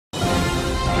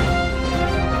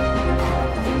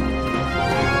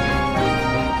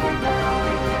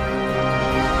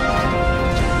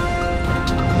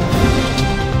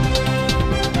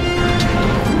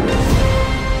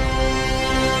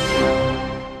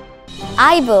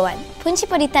ආයිබෝවන් පුංචි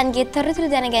පොඩිතන්ගේ තොරතුරු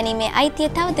දැනගැනීමේ අයිතිය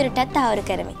තවදුරටත් තහවුරු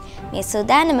කරමි. මේ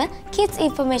සූදානම Kids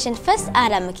Information First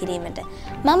ආරම්භ කිරීමට.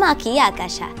 මම අකී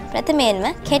ආකාශා. ප්‍රථමයෙන්ම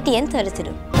කෙටියෙන්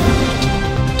තොරතුරු.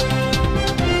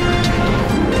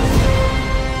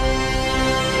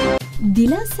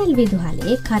 දිලාසල්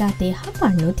විදුහලේ කරාතේ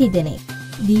හපන්නු තිදෙනෙක්.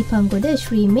 දීපංගොඩ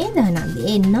ශ්‍රී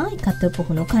මේධානන්දේ නායකත්ව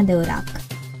පුහුණු කඳවුරක්.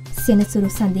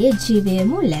 සෙනසුරු සඳේ ජීවය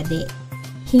මුල් ඇදේ.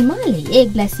 හිමාලයේ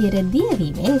ග්ලැසියර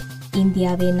දියවීමෙන්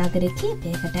ඉන්දියාවේ නගර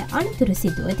කීපයකට අනතුරු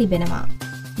සිදුව තිබෙනවා.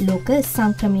 ලෝක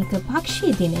සංක්‍රමණික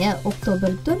පක්ෂී දිනය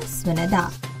ඔක්තෝබර් 12 වනදා.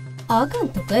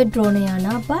 ආගන්තුක ඩ්‍රෝන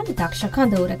යානා බාලදක්ෂ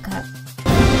කඳවුරක.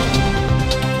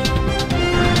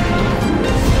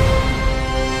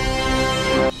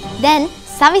 දැන්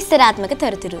සවිස්තරාත්මක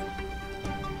තොරතුරු.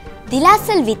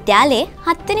 දිලාසල් විද්‍යාලයේ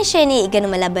 7 වෙනි ශ්‍රේණියේ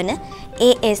ඉගෙනුම ලබන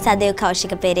ඒ සදේව්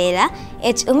කෞශික පෙරේරා,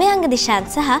 එච් උමයංග දිශාන්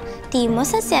සහ ටී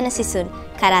මොසස් යන සිසුන්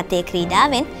කරාතේ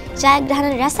ක්‍රීඩාවෙන්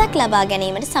ජයග්‍රහණ රසක් ලබා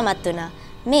ගැනීමට සමත් වුණා.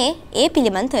 මේ ඒ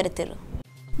පිළිබඳ තොරතුරු.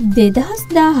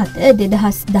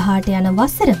 2017-2018 යන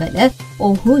වසරවල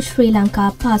ඔහු ශ්‍රී ලංකා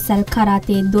පාසල්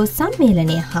කරාතේ දෝ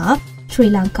සම්මේලනය හා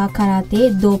ශ්‍රී ලංකා කරාතේ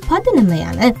දෝ පදනම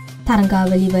යන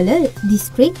තරඟාවලිවල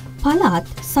දිස්ත්‍රික් පළාත්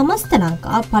සමස්ත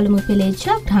ලංකා පළමු පෙළේ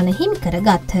ජයග්‍රහණ හිමි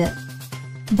කරගත්හ.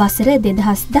 වසර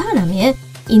 2019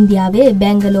 ඉන්දියාවේ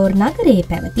බැංගලෝර් නගරයේ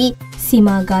පැවති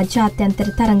සීමාගා ජාත්‍යන්තර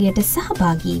තරඟයට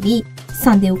සහභාගී වී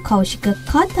සඳෙව් කෞශික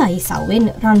කතා ඉසව්වෙන්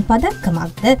රන්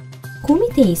පදක්කමක්ද,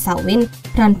 කුමිතේ ඉසව්වෙන්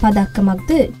රන්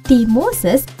පදක්කමක්ද, ටී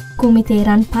මෝසස් කුමිතේ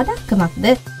රන් පදක්කමක්ද,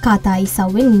 කතා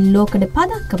ඉසව්වෙන් ලෝකඩ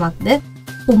පදක්කමක්ද,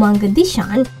 උමංග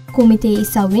දිශාන් කුමිතේ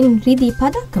ඉසව්වෙන් රිදී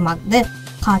පදක්කමක්ද,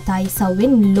 කතා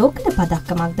ඉසව්වෙන් ලෝකඩ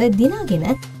පදක්කමක්ද දිනාගෙන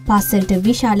පාසලට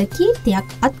විශාල කීර්තියක්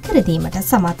අත්කරදීමට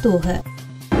සමත් වූහ.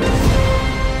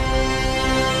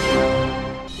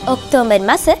 ඔක්තෝබර්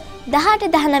මාස 18,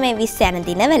 19, 20 යන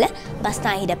දිනවල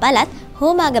බස්නාහිර පළාත්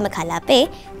හෝමාගම කලාපයේ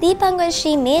දීපංගොඩ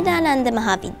ශ්‍රී මේධානන්ද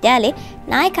මහා විද්‍යාලයේ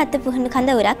නායකත්ව පුහුණු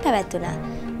කඳවුරක් පැවැත්වුණා.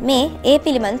 මේ ඒ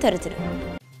පිළිබඳ තොරතුරු.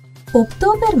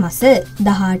 ඔක්තෝබර් මාස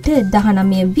 18,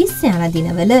 19, 20 යන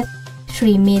දිනවල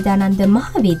ශ්‍රී මේධානන්ද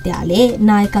මහා විද්‍යාලයේ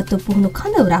නායකත්ව පුහුණු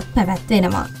කඳවුරක්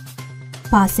පැවැත්වෙනවා.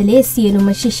 පාසලේ සියලුම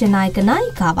ශිෂ්‍ය නායක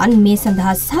නායිකාවන් මේ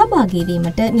සඳහා සහභාගී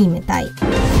වීමට නියමිතයි.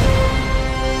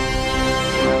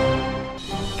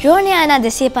 ඩ්‍රෝන යානා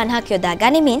 250ක් යොදා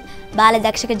ගනිමින්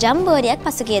බාලදක්ෂක ජම්බෝරියක්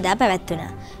පසුගියදා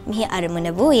පැවැත්වුණා. මෙහි අරමුණ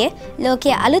වූයේ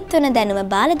ලෝකයේ අලුත් වන දැනුම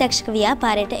බාලදක්ෂක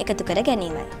ව්‍යාපාරයට එකතු කර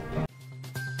ගැනීමයි.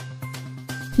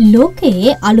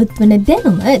 ලෝකයේ අලුත් වන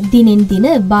දැනුම දිනෙන් දින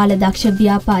බාලදක්ෂ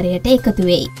ව්‍යාපාරයට එකතු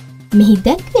වෙයි. මෙහි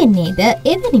දැක්වෙන්නේද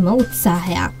එවැනිම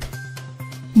උත්සාහයක්.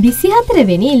 24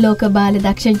 වෙනි ලෝක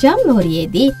බාලදක්ෂ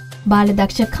ජම්බෝරියේදී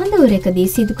බාලදක්ෂ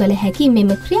කඳවුරකදී සිදු කළ හැකි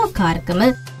මෙම ක්‍රියාකාරකම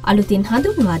අලුතින්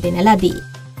හඳුන්වා දෙන ලදී.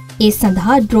 ඒ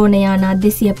සඳහා ඩ්‍රෝන යානා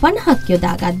 250ක්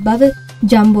යොදාගත් බව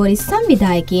ජම්බෝරි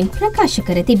සංවිධායකයින් ප්‍රකාශ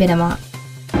කර තිබෙනවා.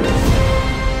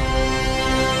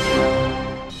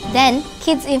 දැන්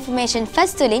Kids Information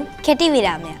First තුලින් කෙටි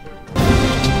විරාමයක්.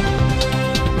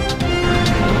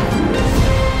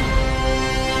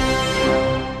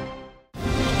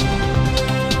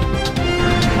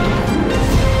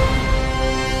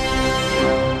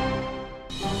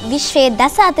 විශ්වයේ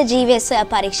දස අත ජීවය සොයා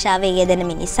පරීක්ෂාවේ යෙදෙන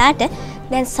මිනිසාට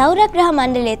දැන් සෞරග්‍රහ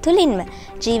මණ්ඩලය තුලින්ම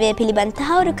ජීවය පිළිබඳ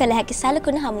තහවුරු කළ හැකි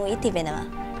සලකුණු හමු වී තිබෙනවා.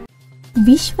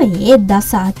 විශ්වයේ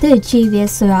දස අත ජීවය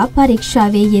සොයා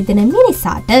පරීක්ෂාවේ යෙදෙන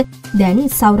මිනිසාට දැන්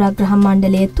සෞරග්‍රහ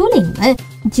මණ්ඩලය තුලින්ම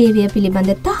ජීවය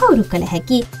පිළිබඳ තහවුරු කළ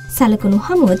හැකි සලකුණු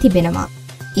හමුව තිබෙනවා.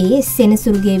 ඒ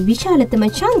සෙනසුරුගේ විශාලතම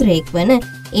චන්ද්‍රයෙක් වන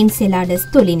එන්සෙලාඩස්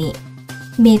තුලිනි.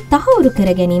 මේ තහවුරු කර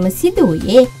ගැනීම සිදු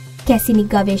වූයේ කැසිනි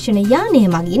ගවේෂණ යානය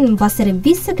මගින් වසර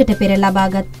 20කට පෙර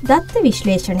ලබාගත් දත්ත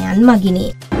විශ්ලේෂණයන් මගිනි.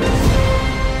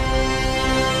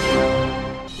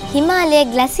 හිමාලයේ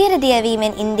ග්ලැසියර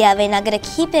දියවීමෙන් ඉන්දියාවේ නගර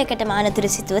කිහිපයකටම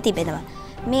අනතුරු සිදුව තිබෙනවා.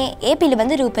 මේ ඒ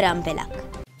පිළිබඳ රූපරාම්පලක්.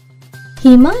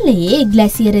 හිමාලයේ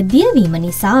ග්ලැසියර දියවීම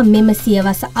නිසා මෙම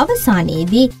සියවස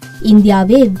අවසානයේදී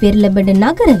ඉන්දියාවේ වෙරළබඩ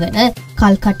නගරවන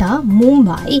කල්කටා,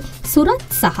 මුම්බායි, සුරත්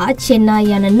සහ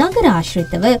චෙන්නයි යන නගර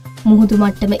ආශ්‍රිතව මුහුදු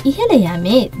මට්ටම ඉහළ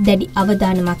යෑමේ දැඩි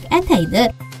අවදානමක් ඇතැයිද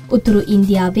උතුරු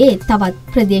ඉන්දියාවේ තවත්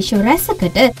ප්‍රදේශ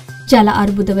රැසකට ජල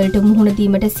අර්බුදවලට මුහුණ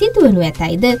දීමට සිදුවනු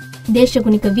ඇතැයිද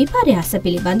දේශගුණික විපර්යාස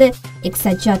පිළිබඳ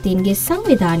එක්සත් ජාතීන්ගේ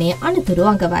සංවිධානයේ අනතුරු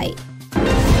අඟවයි.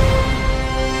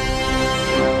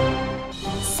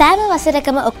 සෑම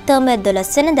වසරකම ඔක්තෝබර්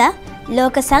 12 වෙනිදා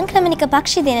ලෝක සංක්‍රමණික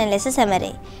පක්ෂි දින ලෙස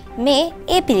සැමරේ. මේ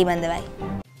ඒ පිළිබඳවයි.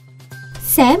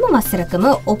 සෑම වසරකම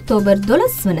ඔක්තෝබර්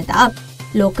 12 වනදා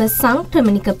ලෝක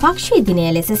සංක්‍රමණික පක්ෂී දිනය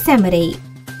ලෙස සැමරෙයි.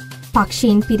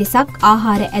 පක්ෂීන් පිරිසක්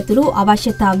ආහාර ඇතුළු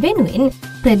අවශ්‍යතා වෙනුවෙන්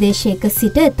ප්‍රදේශයක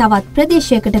සිට තවත්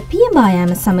ප්‍රදේශයකට පියඹා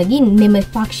යාම සමගින් මෙම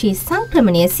පක්ෂී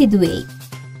සංක්‍රමණය සිදුවේ.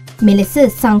 මෙලෙස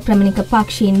සංක්‍රමණික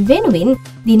පක්ෂීන් වෙනුවෙන්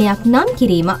දිනයක් නම්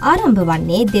කිරීම ආරම්භ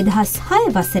වන්නේ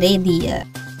 2006 වසරේදීය.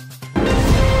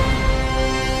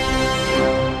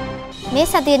 මේ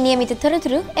සතියේ නියමිත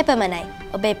තොරතුරු එපමණයි.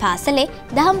 ඔබේ පාසලේ,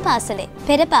 දහම් පාසලේ,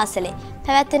 පෙර පාසලේ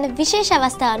පැවැත්වෙන විශේෂ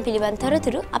අවස්ථාවන් පිළිබඳ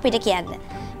තොරතුරු අපිට කියන්න.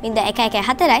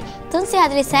 0114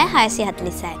 346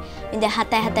 646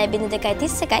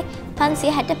 0770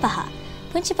 565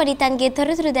 පුංචි පොඩිතන්ගේ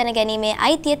තොරතුරු දැනගැනීමේ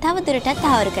අයිතිය තවදුරටත්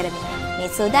තහවුරු කරමි. මේ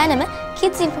සූදානම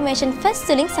Kids Information First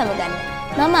තුලින් සමුගන්න.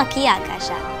 මම අකී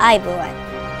ආකාශා.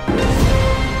 ආයුබෝවන්.